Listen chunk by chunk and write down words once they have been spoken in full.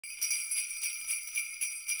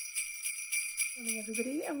Morning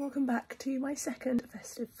everybody, and welcome back to my second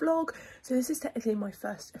festive vlog. So this is technically my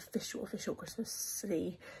first official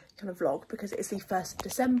Christmas-y kind of vlog because it's the 1st of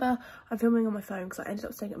December. I'm filming on my phone because I ended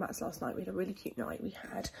up staying at Matt's last night. We had a really cute night. We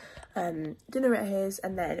had dinner at his,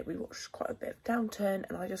 and then we watched quite a bit of Downton,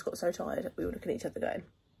 and I just got so tired we were looking at each other going,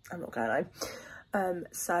 I'm not going home.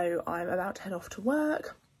 So I'm about to head off to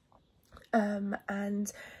work,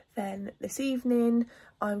 and then this evening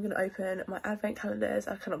I'm going to open my advent calendars.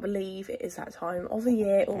 I cannot believe it is that time of the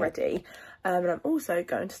year already. And I'm also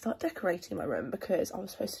going to start decorating my room because I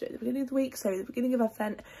was supposed to do it at the beginning of the week. So at the beginning of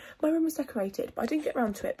Advent, my room was decorated, but I didn't get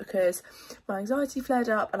around to it because my anxiety flared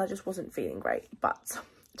up and I just wasn't feeling great. But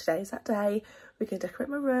today is that day. We can decorate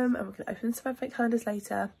my room and we can open some advent calendars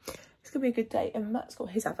later. It's going to be a good day. And Matt's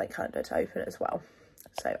got his advent calendar to open as well.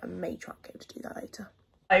 So I may try and get him to do that later.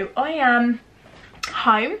 So I am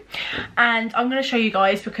home and I'm going to show you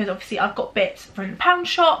guys because obviously I've got bits from the pound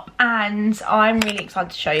shop and I'm really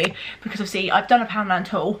excited to show you because obviously I've done a Poundland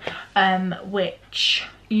haul, which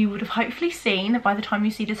you would have hopefully seen by the time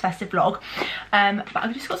you see this festive vlog, but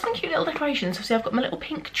I've just got some cute little decorations. Obviously I've got my little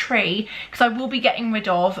pink tree because I will be getting rid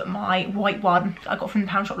of my white one I got from the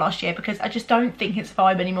pound shop last year because I just don't think it's a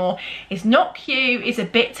vibe anymore. It's not cute, it's a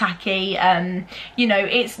bit tacky, you know,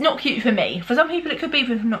 it's not cute for me. For some people it could be,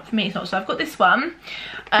 but not for me it's not. So I've got this one.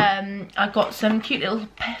 I've got some cute little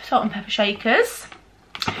salt and pepper shakers.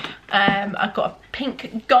 I've got a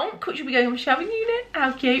pink gonk which will be going on my shelving unit.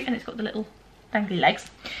 How cute. And it's got the little dangly legs.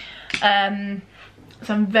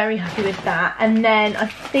 So I'm very happy with that. And then I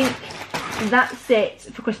think that's it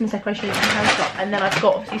for Christmas decorations in the pound shop. And then I've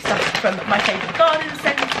got obviously stuff from my favourite garden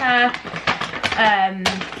centre.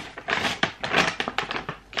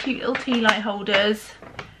 Cute little tea light holders,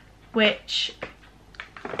 which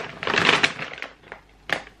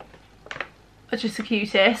are just the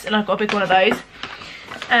cutest, and I've got a big one of those.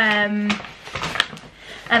 And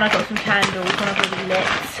I got some candles when I've already lit.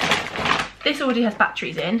 This already has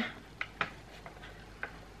batteries in.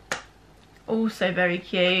 Also very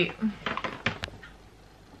cute.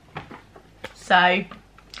 So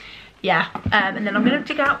yeah, and then I'm going to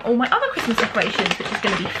dig out all my other Christmas decorations, which is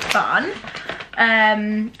going to be fun.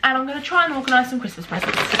 And I'm going to try and organise some Christmas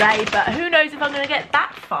presents today, but who knows if I'm going to get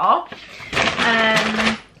that far.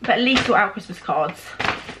 But at least sort out Christmas cards.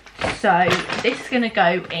 So this is going to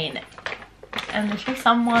go in literally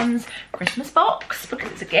someone's Christmas box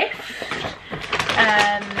because it's a gift.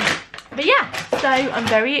 But yeah, so I'm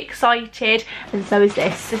very excited, and so is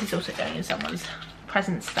this. This is also going in someone's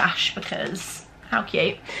present stash because how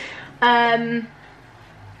cute. But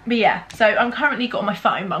yeah, so I'm currently got on my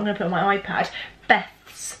phone, but I'm going to put on my iPad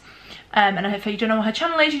Beth's. And if you don't know what her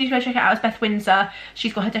channel is, you need to go check it out. It's Beth Windsor.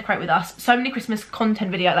 She's got her Decorate With Us. So many Christmas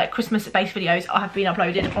content video, like Christmas based videos have been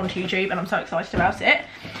uploaded onto YouTube, and I'm so excited about it.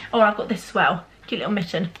 Oh, and I've got this as well. Cute little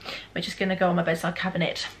mitten, which is going to go on my bedside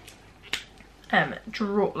cabinet.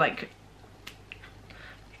 Draw like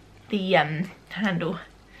the handle.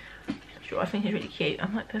 I think it's really cute. I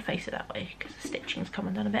might put a face it that way because the stitching's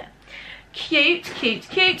coming down a bit. Cute, cute,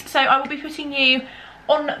 cute. So I will be putting you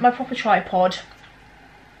on my proper tripod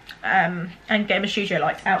and getting my studio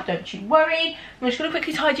lights out, don't you worry. I'm just going to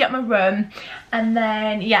quickly tidy up my room, and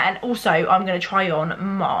then yeah, and also I'm going to try on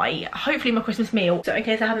hopefully my Christmas meal. So in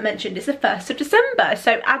case I haven't mentioned, it's the 1st of December,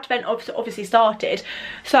 so Advent obviously started.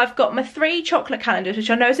 So I've got my 3 chocolate calendars,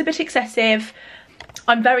 which I know is a bit excessive.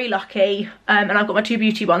 I'm very lucky, and I've got my 2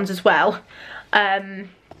 beauty ones as well.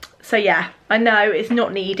 So yeah, I know it's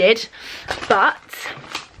not needed, but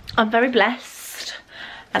I'm very blessed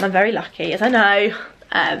and I'm very lucky, as I know.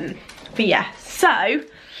 But yeah, so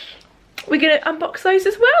we're gonna unbox those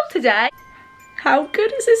as well today. How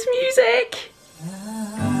good is this music?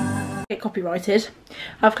 Get copyrighted.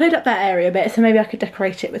 I've cleared up that area a bit, so maybe I could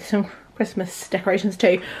decorate it with some Christmas decorations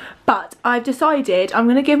too. But I've decided I'm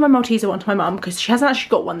gonna give my Malteser one to my mum because she hasn't actually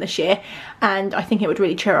got one this year, and I think it would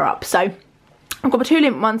really cheer her up. So I've got my 2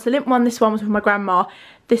 limp ones. The limp one, this one was from my grandma.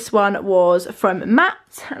 This one was from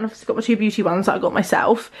Matt, and I've got my 2 beauty ones that I got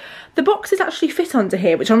myself. The boxes actually fit under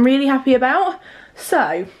here, which I'm really happy about.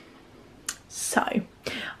 So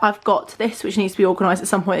I've got this, which needs to be organised at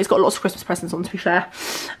some point. It's got lots of Christmas presents on, to be fair.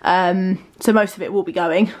 So most of it will be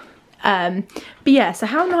going. But yeah, so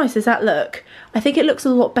how nice does that look? I think it looks a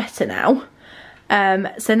lot better now.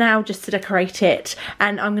 So now just to decorate it,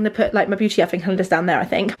 and I'm going to put like my beauty advent calendars down there, I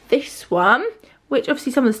think. This one, which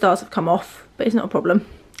obviously some of the stars have come off, but it's not a problem.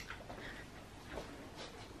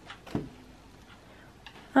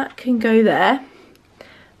 That can go there.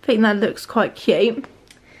 I think that looks quite cute.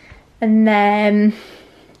 And then,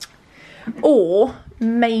 or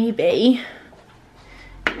maybe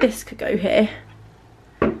this could go here.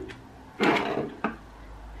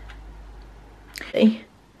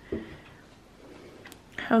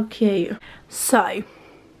 How cute. So,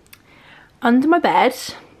 under my bed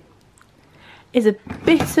is a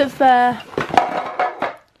bit of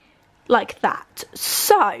like that.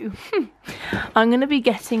 So, I'm going to be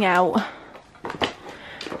getting out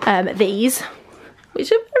these,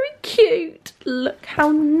 which are very cute. Look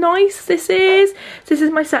how nice this is. This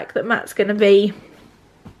is my sack that Matt's going to be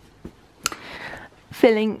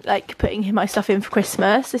filling, like putting my stuff in for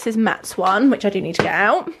Christmas. This is Matt's one, which I do need to get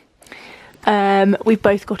out. We've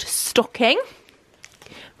both got a stocking.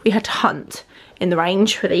 We had to hunt in the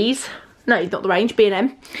range for these. No, not the range,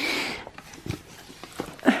 B&M.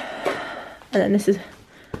 And then this is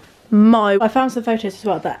I found some photos as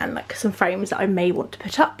well that, and like some frames that I may want to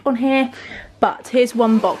put up on here. But here's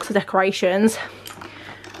one box of decorations.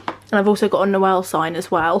 And I've also got a Noel sign as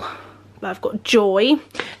well. I've got Joy.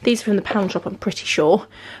 These are from the pound shop, I'm pretty sure.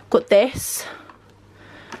 I've got this.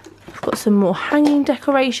 I've got some more hanging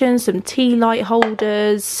decorations, some tea light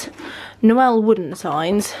holders, Noel wooden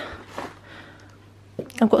signs.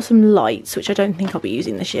 I've got some lights, which I don't think I'll be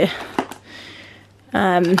using this year.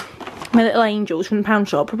 My little angels from the pound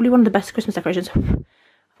shop, probably one of the best Christmas decorations I've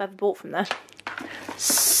ever bought from there.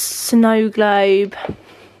 Snow globe.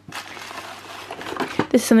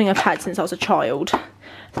 This is something I've had since I was a child.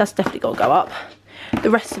 That's definitely got to go up. The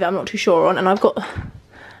rest of it I'm not too sure on. And I've got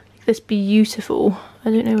this beautiful,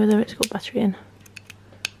 I don't know whether it's got battery in.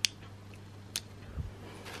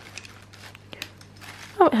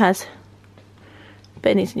 Oh, it has.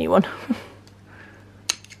 But it needs a new one.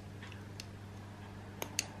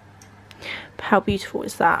 How beautiful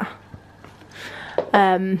is that?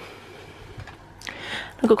 I've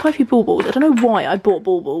got quite a few baubles. I don't know why I bought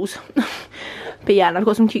baubles. But yeah, and I've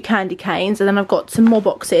got some cute candy canes, and then I've got some more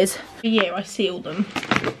boxes. Every year I seal them. So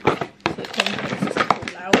the contents doesn't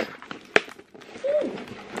fall out. Ooh.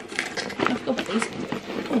 I've got these.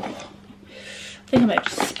 Oh. I think I might have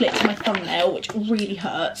just split my thumbnail, which really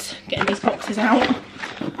hurts getting these boxes out.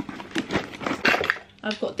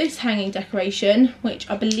 I've got this hanging decoration, which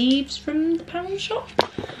I believe is from the pound shop.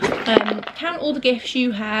 Count all the gifts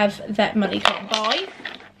you have that money can't buy.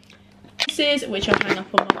 This is, which I hang up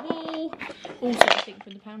on my wall. Also, I think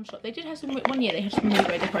from the pound shop. They did have some, one year they had some really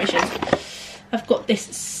great decorations. I've got this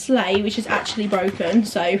sleigh, which is actually broken,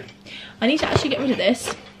 so I need to actually get rid of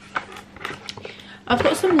this. I've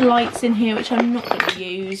got some lights in here, which I'm not going to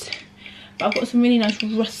use. But I've got some really nice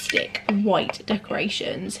rustic white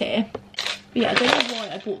decorations here. But yeah, I don't know why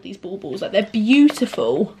I bought these baubles. Like, they're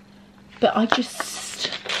beautiful, but I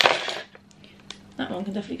just... That one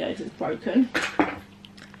can definitely go because it's broken.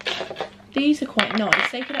 These are quite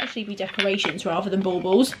nice. They could actually be decorations rather than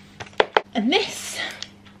baubles. And this.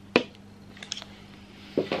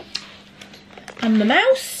 And the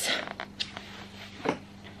mouse.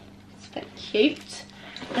 It's very cute.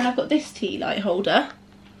 And I've got this tea light holder,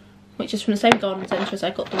 which is from the same garden centre as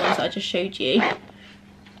I got the ones that I just showed you.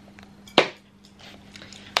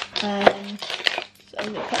 So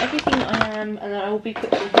I'm going to put everything I am, and then I will be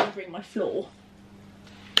quickly hoovering my floor.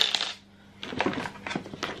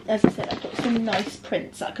 As I said, I've got some nice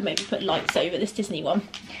prints that I can maybe put lights over. This Disney one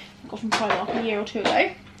I got from Primark a year or two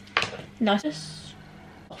ago. Nice.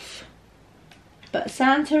 Off. But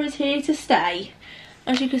Santa is here to stay.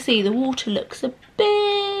 As you can see, the water looks a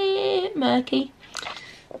bit murky.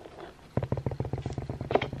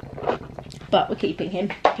 But we're keeping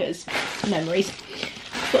him because memories.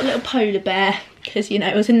 Got a little polar bear because, you know,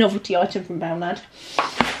 it was a novelty item from Bownad.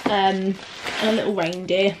 And a little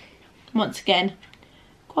reindeer. Once again,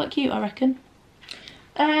 quite cute, I reckon.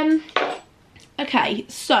 Okay,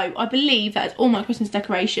 so I believe that's all my Christmas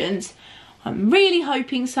decorations. I'm really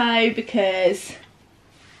hoping so because,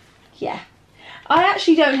 yeah. I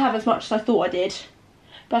actually don't have as much as I thought I did.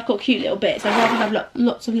 But I've got cute little bits. I'd rather have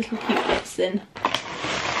lots of little cute bits than,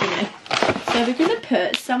 you know. So we're going to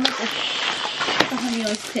put some of the honey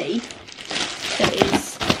iced tea that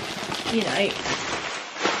is, you know,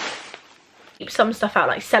 keep some stuff out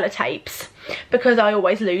like sellotapes because I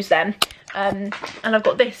always lose them. And I've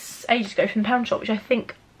got this ages ago from the pound shop, which I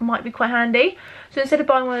think might be quite handy. So instead of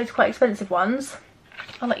buying one of those quite expensive ones,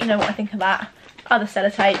 I'll let you know what I think of that. Other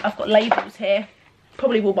sellotape, I've got labels here.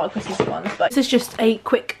 Probably will buy Christmas ones, but this is just a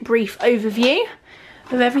quick brief overview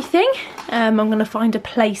of everything. I'm going to find a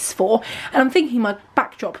place for, and I'm thinking my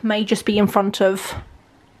backdrop may just be in front of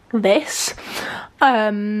this.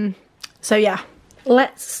 So yeah,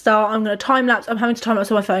 let's start. I'm going to time lapse. I'm having to time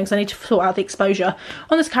lapse on my phone because I need to sort out the exposure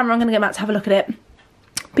on this camera. I'm going to get Matt to have a look at it.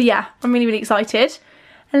 But yeah, I'm really excited.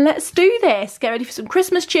 And let's do this. Get ready for some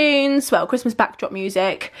Christmas tunes. Well, Christmas backdrop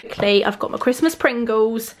music. Quickly, I've got my Christmas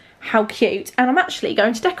Pringles. How cute. And I'm actually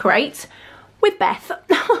going to decorate with Beth.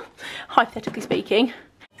 Hypothetically speaking.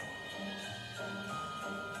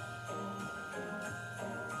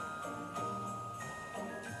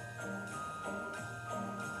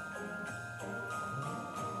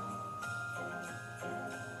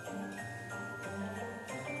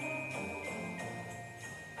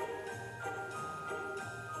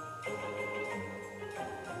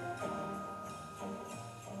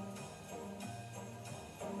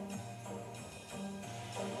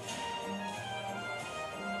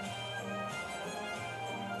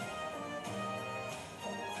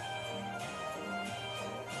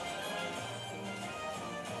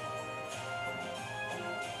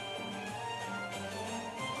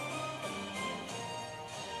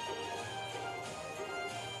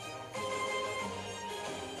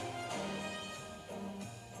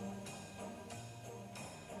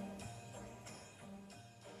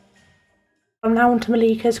 I'm now on to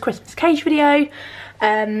Malika's Christmas cage video,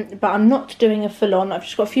 but I'm not doing a full on. I've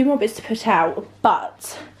just got a few more bits to put out,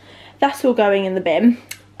 but that's all going in the bin.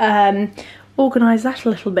 Organise that a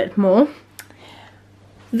little bit more.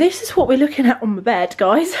 This is what we're looking at on my bed,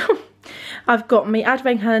 guys. I've got my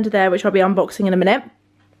advent calendar there, which I'll be unboxing in a minute.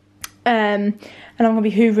 And I'm going to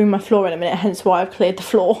be hoovering my floor in a minute, hence why I've cleared the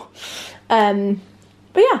floor. But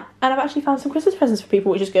yeah, and I've actually found some Christmas presents for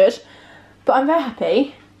people, which is good. But I'm very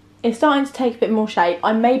happy. It's starting to take a bit more shape.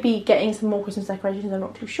 I may be getting some more Christmas decorations, I'm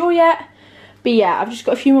not too sure yet. But yeah, I've just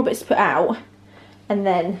got a few more bits to put out, and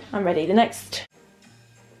then I'm ready. The next...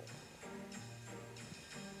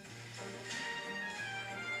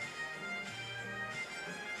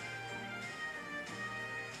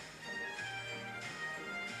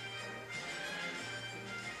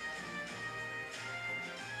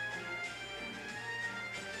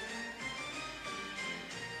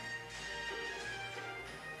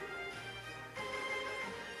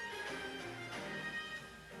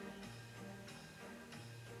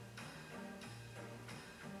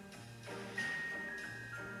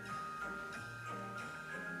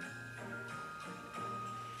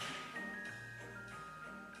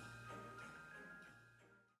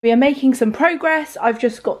 We are making some progress. I've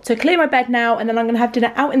just got to clear my bed now, and then I'm going to have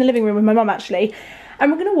dinner out in the living room with my mum actually,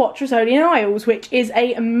 and we're going to watch Rizzoli and Isles, which is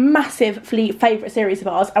a massive favourite series of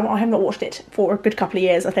ours, and I have not watched it for a good couple of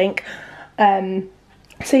years, I think.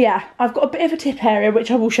 So yeah, I've got a bit of a tip area which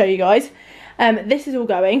I will show you guys. This is all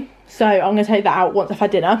going, so I'm going to take that out once I've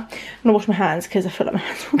had dinner. I'm going to wash my hands because I feel like my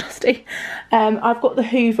hands are all dusty. I've got the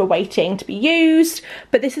Hoover waiting to be used,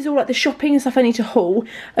 but this is all like the shopping and stuff I need to haul.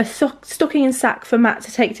 A stocking and sack for Matt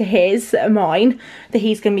to take to his, that are mine, that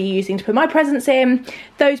he's going to be using to put my presents in.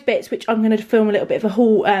 Those bits which I'm going to film a little bit of a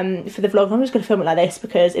haul for the vlog. I'm just going to film it like this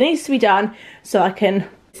because it needs to be done so I can get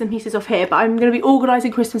some pieces off here. But I'm going to be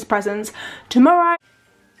organising Christmas presents tomorrow.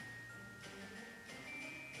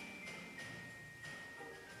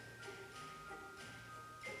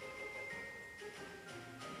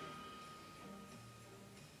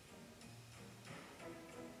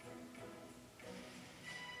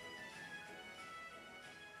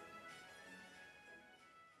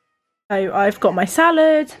 So I've got my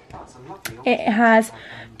salad. It has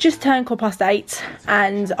just turned 8:15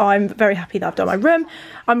 and I'm very happy that I've done my room.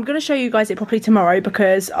 I'm going to show you guys it properly tomorrow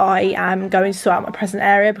because I am going to sort out my present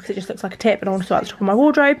area because it just looks like a tip and I want to sort out the top of my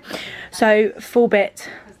wardrobe. So full bit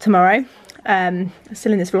tomorrow.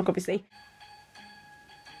 Still in this vlog obviously.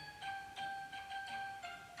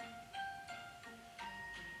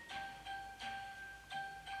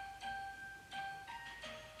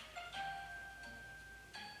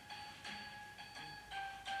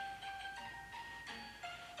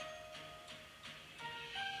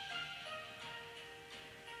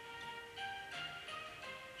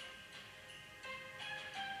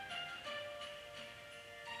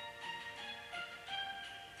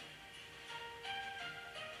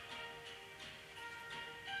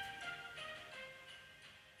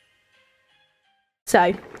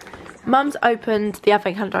 So, Mum's opened the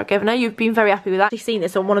advent calendar I've given her. You've been very happy with that. You've seen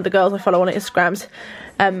this on one of the girls I follow on Instagram's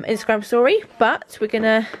Instagram story. But we're going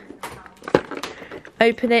to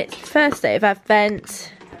open it first day of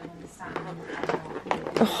Advent.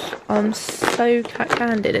 Oh, I'm so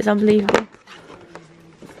cat-candid. It's unbelievable.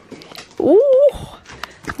 Ooh,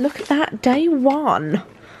 look at that, day one.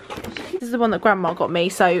 This is the one that Grandma got me,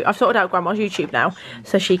 so I've sorted out Grandma's YouTube now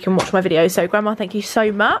so she can watch my videos. So Grandma, thank you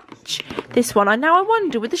so much. This one, I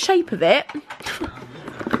wonder with the shape of it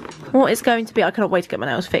what it's going to be. I cannot wait to get my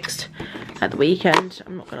nails fixed at the weekend.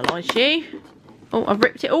 I'm not going to lie to you. Oh, I've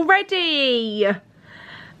ripped it already.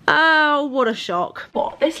 Oh, what a shock.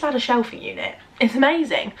 What? This ladder shelving unit is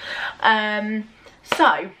amazing.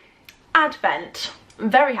 So, Advent.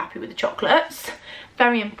 I'm very happy with the chocolates.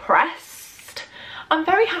 Very impressed. I'm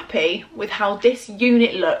very happy with how this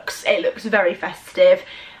unit looks. It looks very festive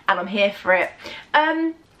and I'm here for it.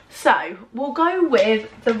 So we'll go with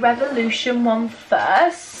the Revolution one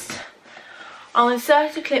first. I'll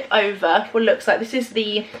insert a clip over what looks like. This is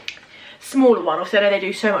the smaller one. Obviously I know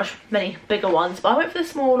they do many bigger ones, but I went for the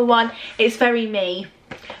smaller one. It's very me.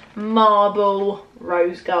 Marble,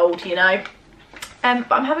 rose gold, you know.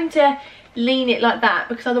 But I'm having to lean it like that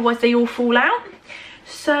because otherwise they all fall out.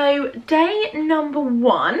 So day number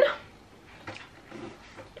 1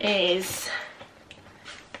 is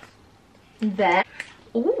there.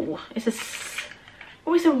 Ooh, it's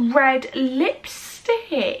a red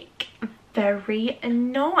lipstick. Very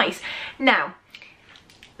nice. Now,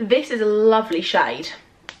 this is a lovely shade.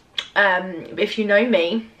 If you know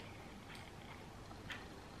me,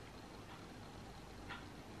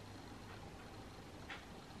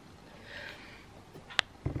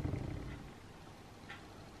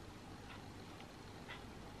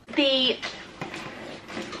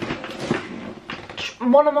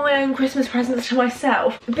 one of my own Christmas presents to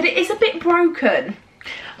myself, but it is a bit broken.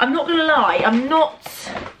 I'm not gonna lie, I'm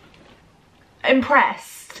not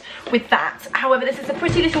impressed with that. However, this is a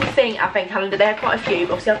pretty little thing advent calendar. There are quite a few,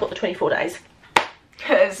 but obviously I've got the 24 days,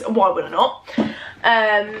 because why would I not?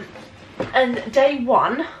 And day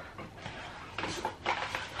one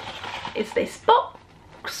is this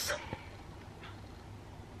box.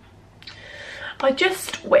 I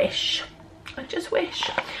just wish.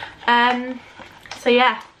 So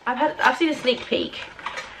yeah, I've seen a sneak peek.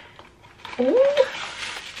 Ooh,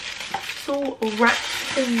 it's all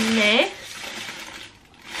wrapped in this.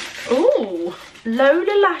 Ooh,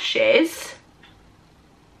 Lola lashes.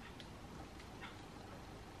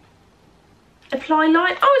 Apply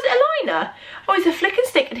line. Oh, is it a liner? Oh, it's a flick and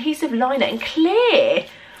stick adhesive liner in clear.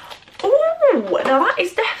 Ooh, now that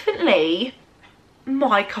is definitely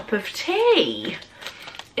my cup of tea.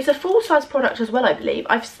 It's a full-size product as well, I believe.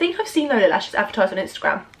 I think I've seen Lola lashes advertised on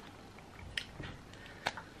Instagram.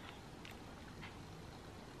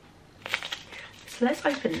 So let's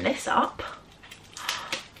open this up.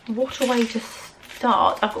 What a way to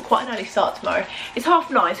start. I've got quite an early start tomorrow. It's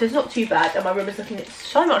 9:30, so it's not too bad, and my room is looking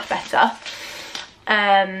so much better.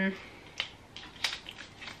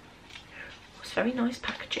 It's very nice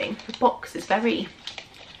packaging. The box is very...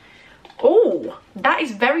 Oh, that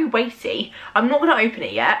is very weighty. I'm not going to open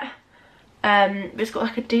it yet. But it's got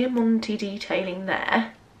like a diamante detailing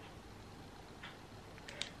there.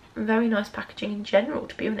 Very nice packaging in general,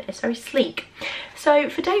 to be honest. It's very sleek. So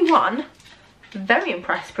for day one, very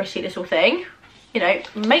impressed. Pretty little thing. You know,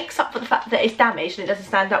 makes up for the fact that it's damaged and it doesn't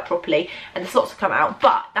stand up properly and the slots have come out,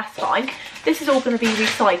 but that's fine. This is all going to be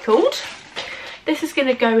recycled. This is going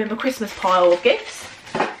to go in the Christmas pile of gifts.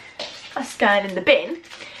 That's going in the bin.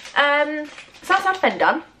 So that's advent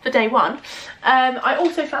done for day one. I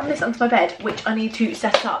also found this under my bed, which I need to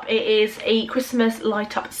set up. It is a Christmas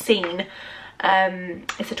light up scene.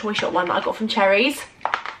 It's a toy shop one that I got from Cherries,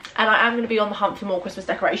 and I am going to be on the hunt for more Christmas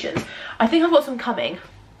decorations. I think I've got some coming,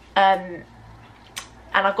 and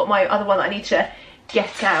I've got my other one that I need to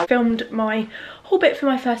get out. Filmed my whole bit for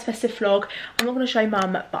my first festive vlog. I'm not going to show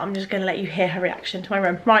Mum, but I'm just going to let you hear her reaction to my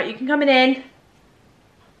room. Right, you can come in.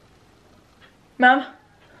 Mum?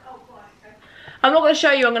 I'm not going to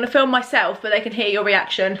show you, I'm going to film myself, but they can hear your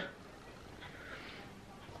reaction.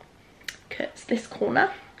 Because this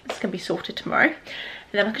corner is going to be sorted tomorrow, and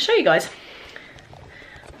then I can show you guys.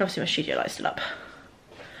 And obviously my studio light's still up.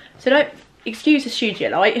 So don't excuse the studio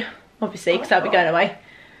light, obviously, because that'll be going away.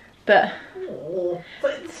 But... Oh,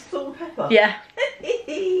 but it's salt and pepper. Yeah.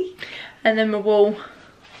 And then my wall.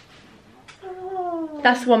 Oh.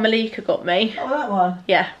 That's the one Malika got me. Oh, that one?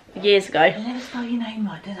 Yeah, years ago. They never spell your name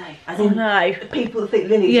right, do they? As Oh in, no. people that think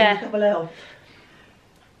Lily's Yeah. a couple else.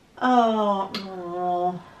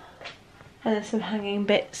 Oh. And there's some hanging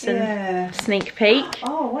bits and Yeah. sneak peek.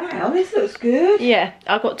 Oh wow, this looks good. Yeah,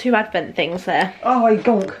 I've got 2 advent things there. Oh, I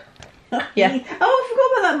gonk. Yeah. Oh, I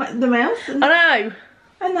forgot about that, the mouse. And, I know.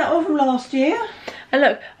 and that one from last year. And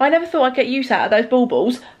look, I never thought I'd get use out of those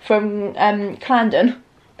baubles from Clarendon. Look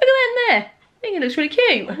at them there. I think it looks really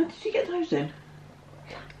cute. Where did you get those in?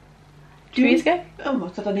 2 years ago? Oh,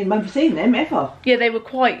 I don't even remember seeing them ever. Yeah, they were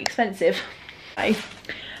quite expensive. Okay.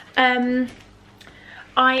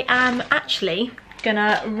 I am actually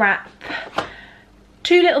gonna wrap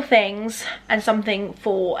 2 little things and something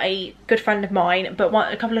for a good friend of mine, but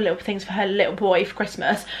a couple of little things for her little boy for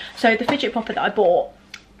Christmas. So the fidget popper that I bought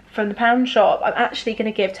from the pound shop, I'm actually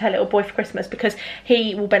going to give to her little boy for Christmas, because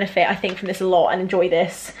he will benefit, I think, from this a lot and enjoy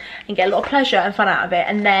this and get a lot of pleasure and fun out of it.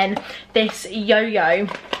 And then this yo-yo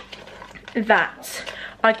that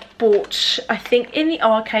I bought, I think, in the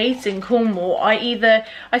arcades in Cornwall. I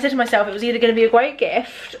said to myself it was either going to be a great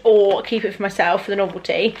gift or keep it for myself for the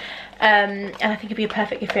novelty. And I think it'd be a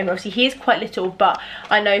perfect gift for him. Obviously he is quite little, but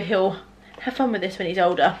I know he'll have fun with this when he's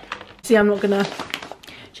older. See, I'm not gonna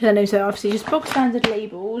show their names, so obviously just bog standard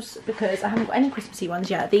labels, because I haven't got any Christmassy ones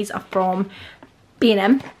yet. These are from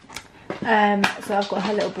B&M. So I've got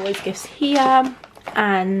her little boy's gifts here,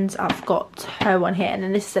 and I've got her one here, and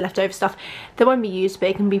then this is the leftover stuff that won't be used, but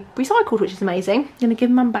it can be recycled, which is amazing. I'm gonna give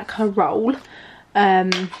Mum back her roll.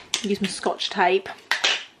 Use my Scotch tape.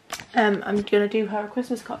 I'm gonna do her a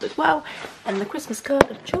Christmas card as well, and the Christmas card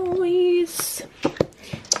of choice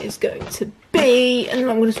is going to be, and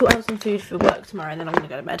I'm going to sort out some food for work tomorrow, and then I'm going to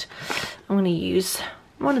go to bed. I'm going to use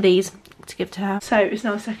one of these to give to her. So it's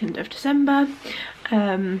now the 2nd of December.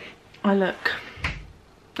 I look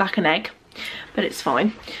like an egg, but it's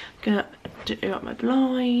fine. I'm going to do up my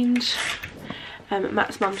blind.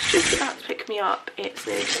 Matt's mum's just about to pick me up. It's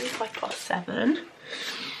nearly 7:25.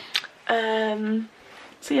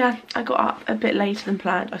 So yeah, I got up a bit later than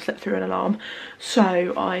planned. I slept through an alarm,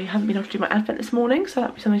 so I haven't been able to do my advent this morning, so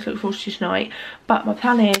that'll be something to look forward to tonight. But my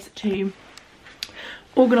plan is to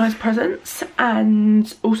organise presents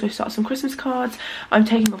and also start some Christmas cards. I'm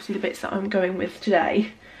taking obviously the bits that I'm going with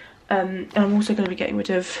today, and I'm also going to be getting rid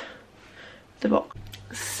of the box.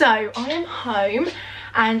 So I am home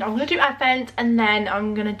and I'm going to do advent, and then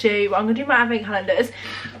I'm going to do my advent calendars.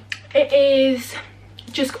 It is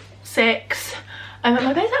just 6.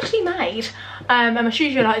 My bed's actually made, and my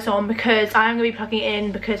studio light's on because I am going to be plugging it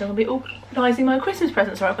in because I'm going to be organising my Christmas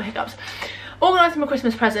presents. Sorry, I've got hiccups. Organising my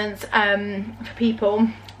Christmas presents for people.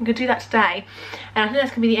 I'm going to do that today, and I think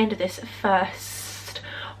that's going to be the end of this first.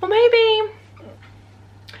 Or maybe,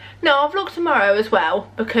 no, I'll vlog tomorrow as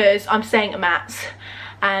well because I'm staying at Matt's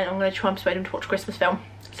and I'm going to try and persuade him to watch a Christmas film.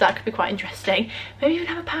 So that could be quite interesting. Maybe even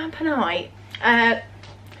have a pamper night.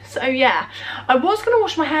 So yeah, I was going to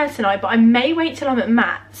wash my hair tonight, but I may wait till I'm at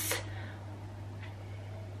Matt's.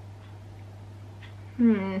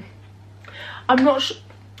 I'm not sure.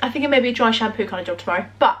 I think it may be a dry shampoo kind of job tomorrow,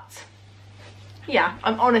 but yeah,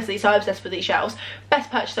 I'm honestly so obsessed with these shelves.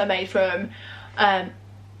 Best purchase I made from,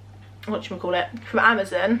 from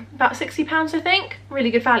Amazon. About £60 I think. Really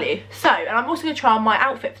good value. So, and I'm also going to try on my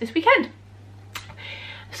outfit for this weekend.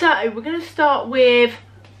 So we're going to start with,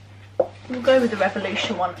 we'll go with the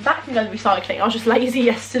Revolution one. That can go to recycling. I was just lazy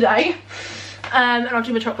yesterday. And I'll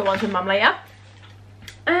do my chocolate ones with Mum later.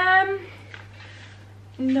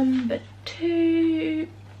 Number 2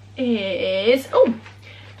 is, oh,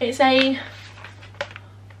 it's a,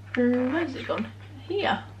 where's it gone?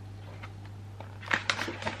 Here.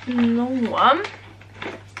 Long one.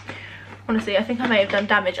 Honestly, I think I may have done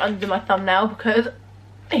damage under my thumbnail because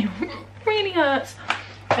it really hurts.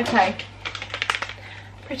 Okay.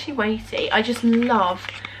 Pretty weighty. I just love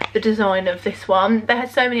the design of this one. They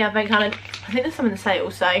had so many advent calendars. I think there's some in the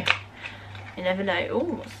sale, so you never know. Oh,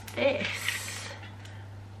 what's this?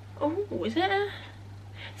 Oh, is it?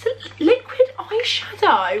 It's a liquid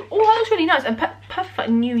eyeshadow. Oh, that looks really nice and perfect for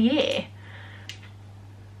New Year.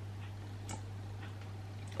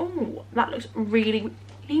 Oh, that looks really,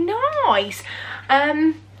 really nice.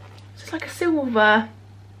 It's like a silver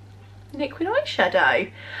liquid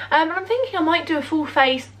eyeshadow. And I'm thinking I might do a full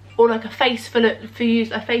face or like a face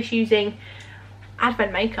face using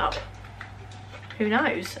advent makeup. Who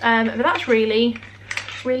knows? But that's really,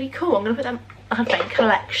 really cool. I'm gonna put that advent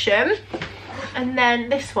collection. And then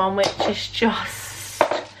this one, which is just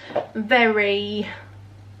very,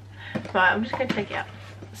 right, I'm just gonna take it out.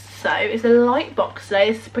 So it's a light box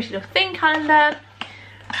today. This is a pretty little thin calendar.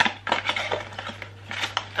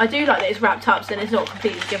 I do like that it's wrapped up so then it's not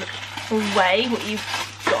completely given away what you've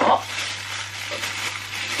got.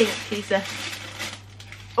 I think these are,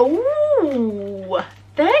 oh,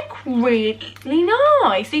 they're really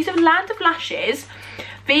nice. These are Land of Lashes,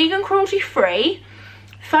 vegan, cruelty free,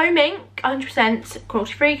 faux ink, 100%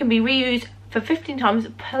 cruelty free, can be reused for 15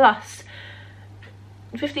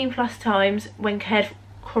 plus times when cared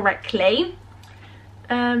correctly.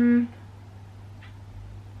 Oh,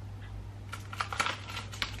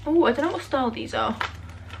 I don't know what style these are.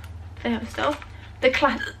 They have a style. The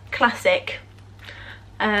classic.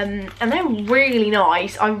 And they're really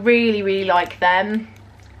nice. I really, really like them.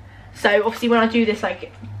 So obviously when I do this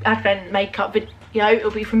like advent makeup video,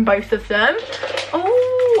 it'll be from both of them.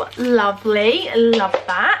 Oh, lovely. Love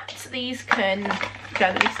that. These can go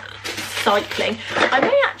in the recycling. I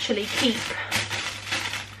may actually keep,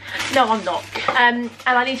 no I'm not, and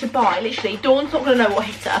I need to buy, literally Dawn's not going to know what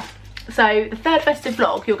hit her, so the third festive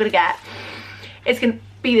vlog you're going to get, it's going to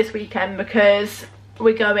be this weekend because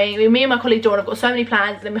we're going, me and my colleague Dawn have got so many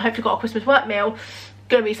plans, and then we hopefully got our Christmas work meal,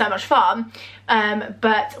 going to be so much fun.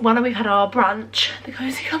 But when we've had our brunch, the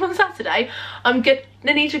Cozy Club on Saturday, I'm going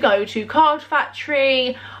to need to go to Card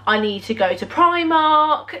Factory, I need to go to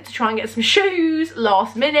Primark to try and get some shoes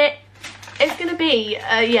last minute. It's going to be,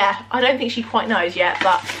 yeah, I don't think she quite knows yet,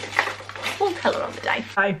 but we'll tell her on the day.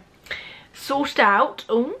 So, sorted out,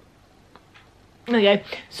 oh, there you go,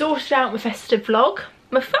 sorted out my festive vlog,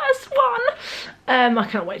 my first one. I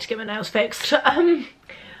can't wait to get my nails fixed. I'm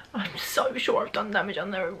so sure I've done damage on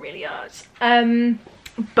there, it really hurts.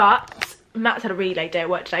 But Matt's had a really late day at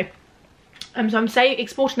work today. So I'm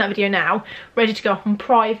exporting that video now, ready to go up on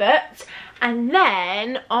private, and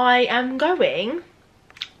then I am going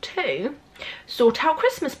to sort out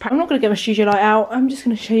Christmas presents. I'm not going to get my studio light out, I'm just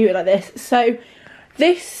going to show you it like this. So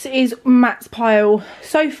this is Matt's pile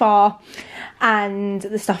so far, and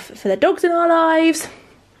the stuff for the dogs in our lives.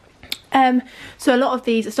 So a lot of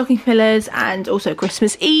these are stocking fillers and also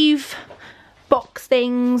Christmas Eve box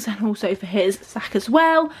things, and also for his sack as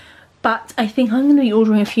well. But I think I'm going to be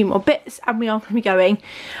ordering a few more bits, and we are going to be going.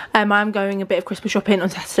 I'm going a bit of Christmas shopping on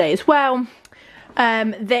Saturday as well.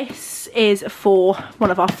 This is for one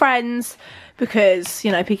of our friends because,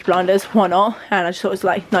 you know, Peaky Blinders, why not? And I just thought it was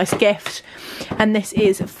like nice gift. And this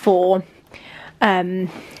is for the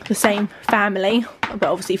same family, but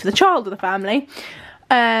obviously for the child of the family.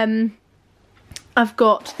 I've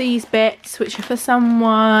got these bits which are for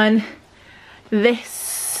someone.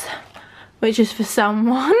 This which is for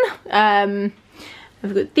someone. I've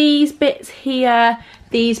got these bits here,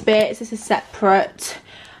 these bits, this is separate.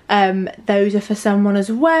 Those are for someone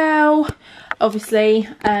as well, obviously.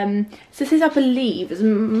 So this is, I believe, as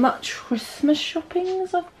much Christmas shopping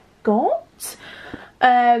as I've got.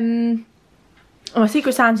 Oh, my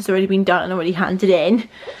Secret Santa's already been done and already handed in.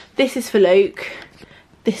 This is for Luke.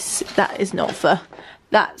 That is not for,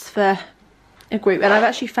 that's for a group. And I've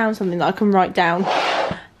actually found something that I can write down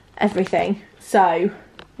everything. So,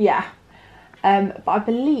 yeah. But I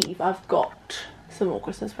believe I've got some more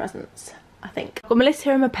Christmas presents, I think. I've got my list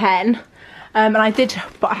here and my pen. And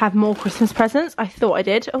but I have more Christmas presents. I thought I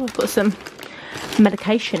did. Oh, I've got some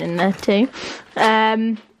medication in there too.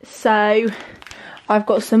 So I've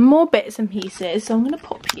got some more bits and pieces. So I'm going to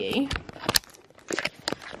pop you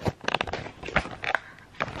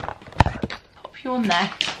on there.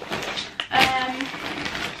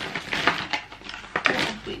 What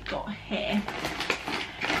have we got here?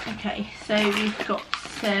 Okay, so we've got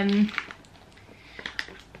some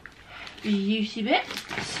beauty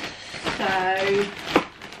bits. So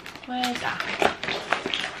where's that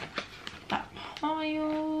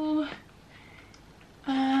pile?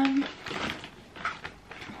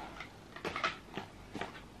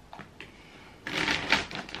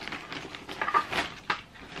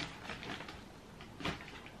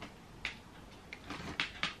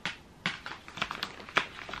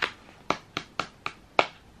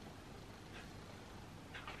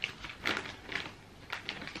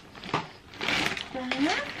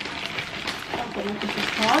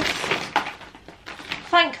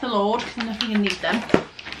 Thank the Lord, because I'm not going to need them.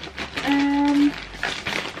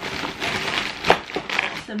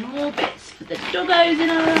 Some more bits for the doggos in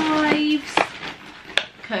our lives,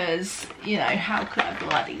 because, you know, how could I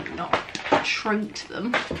bloody not treat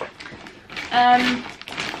them?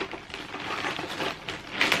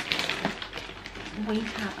 We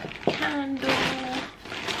have a candle.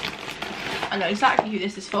 I know exactly who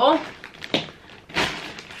this is for.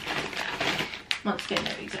 Once again,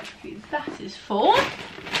 know exactly who that is for.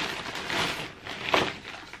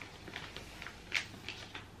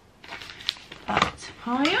 That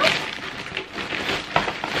pile.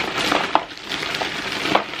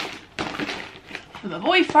 For my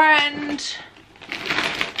boyfriend.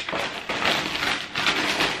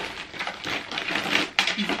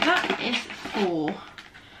 That is for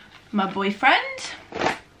my boyfriend.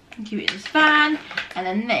 I'll keep it in his van. And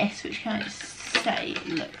then this, which can I just say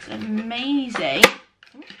looks amazing.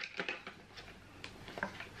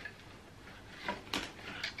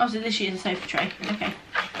 Oh, so this is a sofa tray. Okay,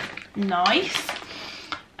 nice.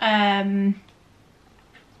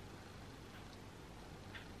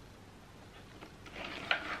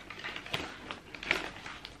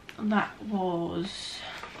 That was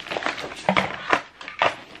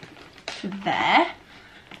for there.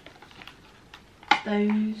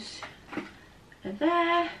 Those are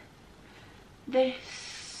there.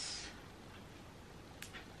 This,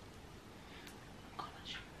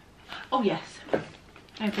 oh yes,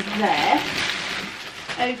 over there.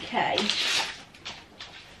 Okay,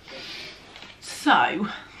 so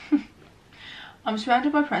I'm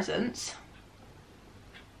surrounded by presents.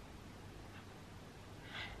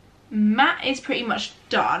 Matt is pretty much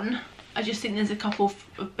done. I just think there's a couple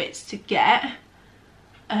of bits to get.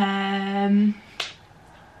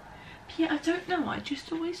 Yeah, I don't know, I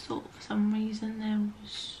just always thought for some reason there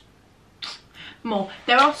was more.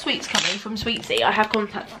 There are sweets coming from Sweetsy. I have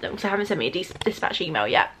contacted them because I haven't sent me a dispatch email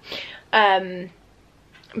yet. But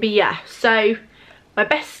yeah, so my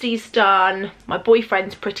bestie's done, my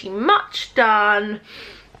boyfriend's pretty much done.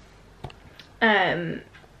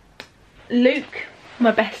 Luke,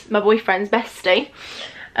 my boyfriend's bestie,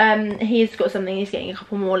 he's got something, he's getting a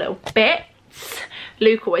couple more little bits.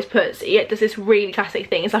 Luke always does this really classic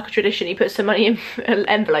thing. It's like a tradition. He puts some money in an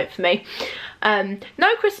envelope for me.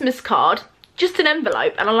 No Christmas card, just an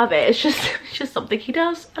envelope, and I love it. It's just something he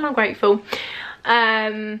does, and I'm grateful.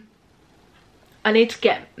 I need to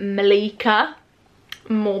get Malika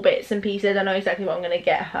more bits and pieces. I know exactly what I'm going to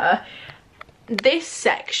get her. This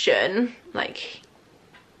section, like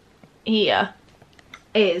here,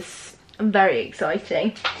 is very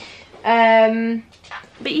exciting.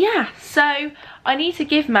 But yeah, so I need to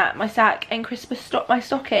give Matt my sack and Christmas my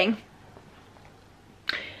stocking.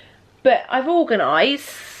 But I've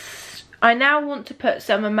organised. I now want to put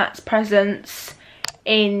some of Matt's presents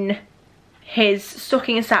in his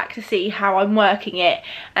stocking and sack to see how I'm working it,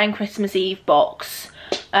 and Christmas Eve box.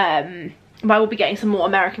 I will be getting some more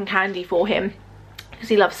American candy for him because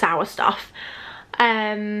he loves sour stuff.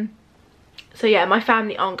 So yeah, my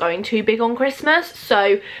family aren't going too big on Christmas,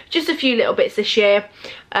 so just a few little bits this year.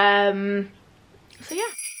 So yeah.